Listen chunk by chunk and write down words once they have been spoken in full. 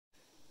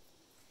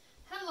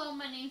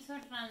is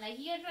Fernanda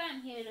Aguirre.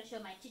 I'm here to show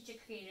my teacher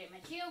created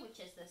material, which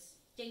is this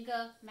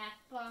Jenga math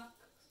block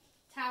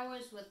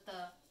towers with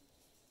the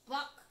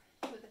block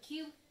with the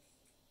cube.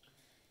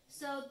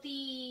 So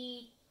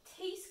the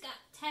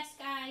test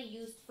guide I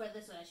used for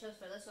this one, I chose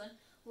for this one,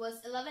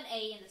 was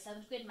 11A in the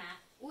 7th grade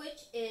math,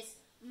 which is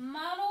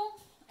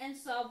model and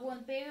solve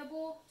one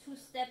variable,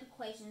 two-step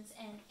equations,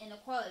 and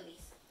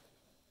inequalities.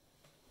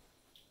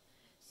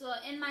 So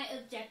in my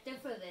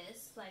objective for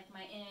this, like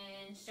my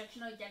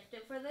instructional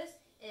objective for this,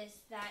 is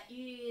that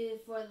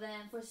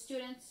for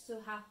students to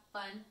have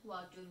fun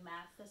while doing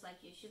math, because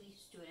like usually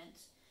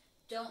students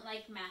don't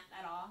like math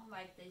at all.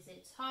 Like they say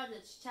it's hard,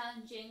 it's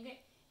challenging,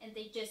 and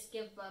they just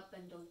give up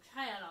and don't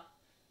try at all.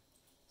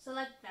 So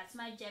like that's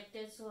my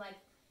objective. So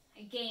like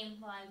a game,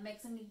 while I'm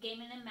mixing a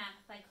game and a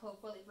math, like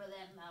hopefully for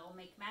them that will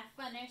make math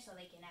funner so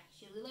they can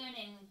actually learn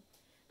and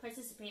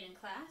participate in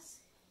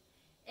class.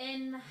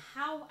 And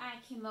how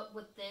I came up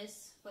with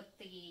this, with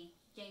the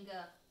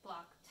Jenga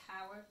block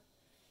tower,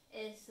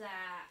 is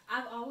that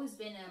I've always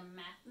been a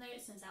math nerd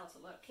since I was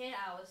a little kid.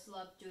 I always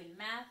loved doing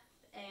math,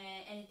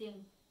 and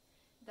anything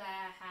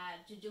that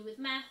had to do with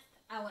math,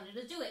 I wanted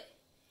to do it.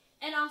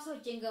 And also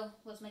Jenga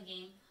was my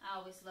game. I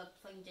always loved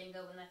playing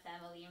Jenga with my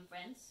family and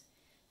friends.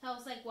 So I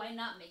was like, why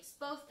not mix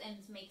both and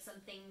make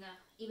something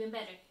even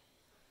better?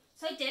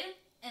 So I did,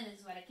 and this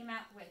is what I came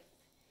out with,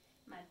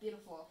 my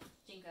beautiful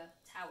Jenga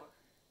tower.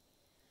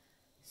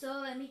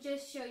 So let me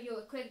just show you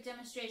a quick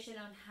demonstration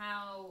on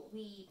how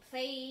we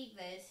play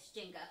this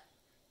Jenga.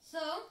 So,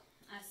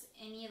 as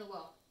any other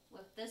well,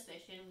 with this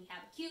version, we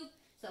have a cube,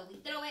 so we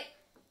throw it.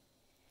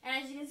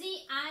 And as you can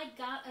see, I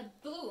got a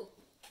blue.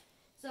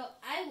 So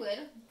I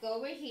would go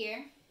over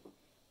here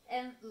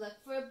and look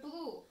for a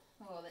blue.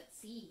 Well, let's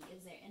see,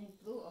 is there any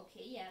blue?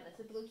 Okay, yeah, there's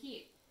a blue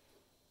here.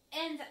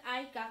 And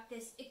I got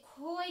this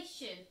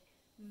equation,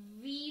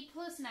 v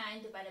plus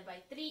 9 divided by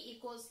 3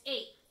 equals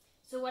 8.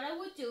 So what I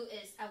would do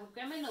is I would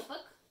grab my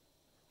notebook.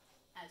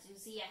 As you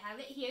see, I have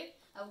it here.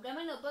 I would grab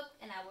my notebook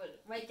and I would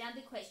write down the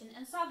equation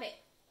and solve it.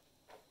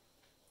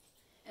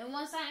 And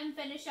once I am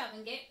finished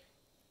solving it,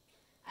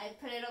 I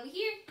put it over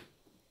here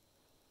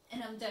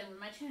and I'm done with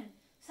my turn.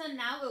 So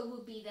now it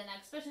will be the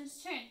next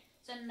person's turn.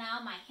 So now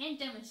my hand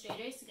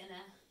demonstrator is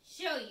gonna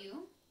show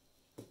you.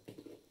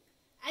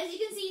 As you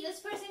can see, this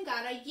person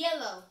got a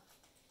yellow.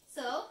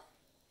 So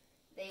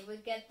they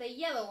would get the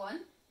yellow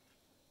one.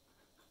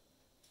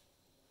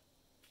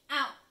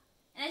 Out.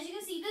 And as you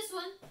can see, this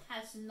one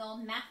has no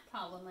math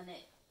problem in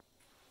it.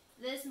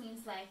 This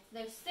means like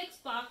there's 6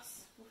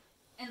 blocks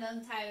in the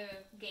entire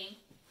game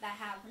that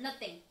have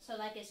nothing. So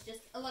like it's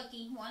just a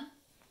lucky one.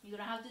 You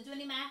don't have to do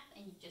any math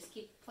and you just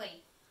keep playing.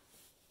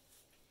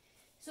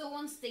 So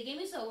once the game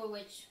is over,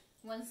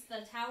 once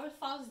the tower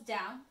falls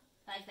down,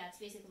 like that's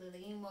basically the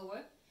game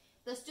over,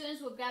 the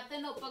students will grab the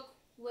notebook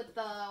with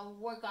the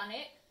work on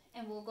it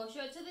and will go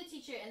show it to the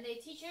teacher, and the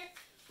teacher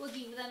will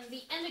give them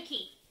the enter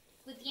key.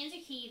 With the enter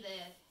key,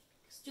 the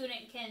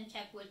student can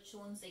check which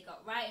ones they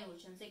got right and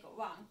which ones they got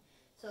wrong,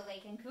 so they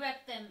can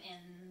correct them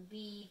and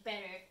be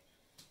better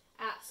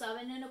at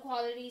solving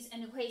inequalities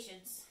and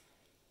equations.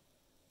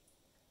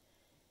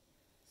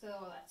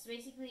 So that's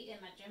basically in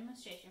my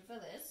demonstration for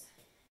this.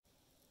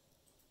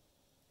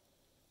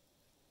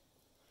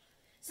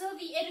 So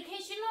the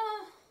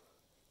educational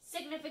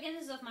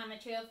significance of my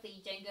material, the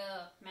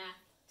Jenga math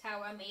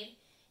tower I made,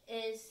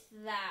 is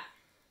that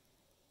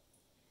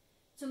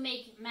to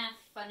make math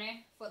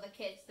funner for the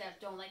kids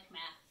that don't like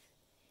math.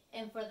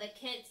 And for the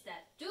kids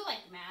that do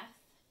like math,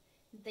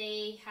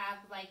 they have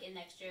like an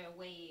extra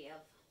way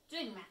of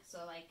doing math.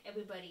 So like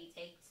everybody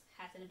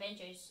has an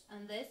advantage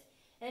on this.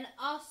 And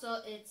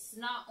also it's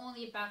not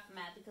only about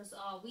math, because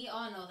we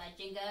all know that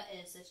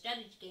Jenga is a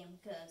strategy game,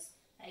 because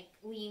like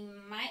we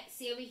might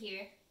see over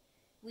here,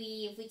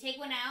 if we take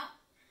one out,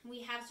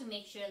 we have to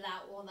make sure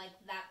that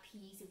that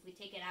piece, if we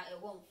take it out,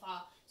 it won't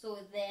fall. So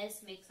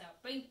this makes our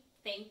brain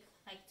think,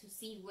 like to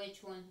see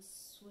which one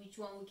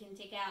we can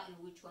take out and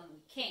which one we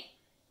can't.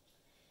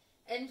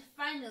 And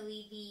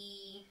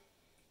finally,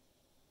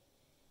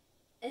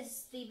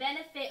 the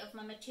benefit of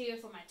my material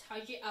for my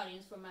target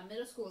audience, for my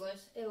middle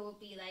schoolers, it will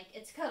be like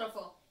it's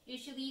colorful.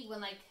 Usually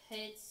when like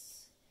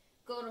kids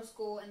go to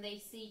school and they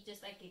see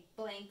just like a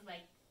blank,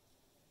 like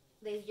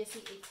they just see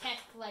a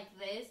text like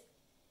this,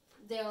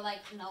 they're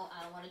like, no,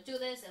 I don't want to do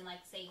this, and like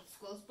say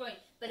school's boring.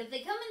 But if they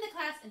come into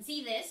class and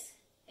see this,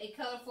 a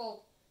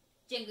colorful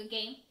Jenga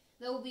game,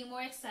 they will be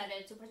more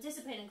excited to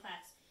participate in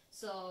class.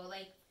 So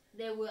like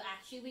they will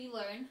actually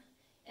learn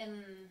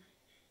and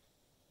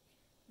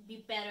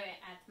be better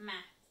at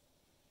math.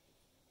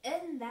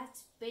 And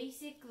that's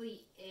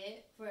basically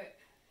it for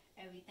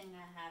everything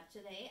I have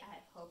today. I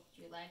hope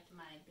you liked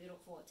my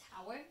beautiful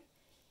tower,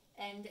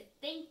 and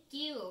thank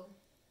you.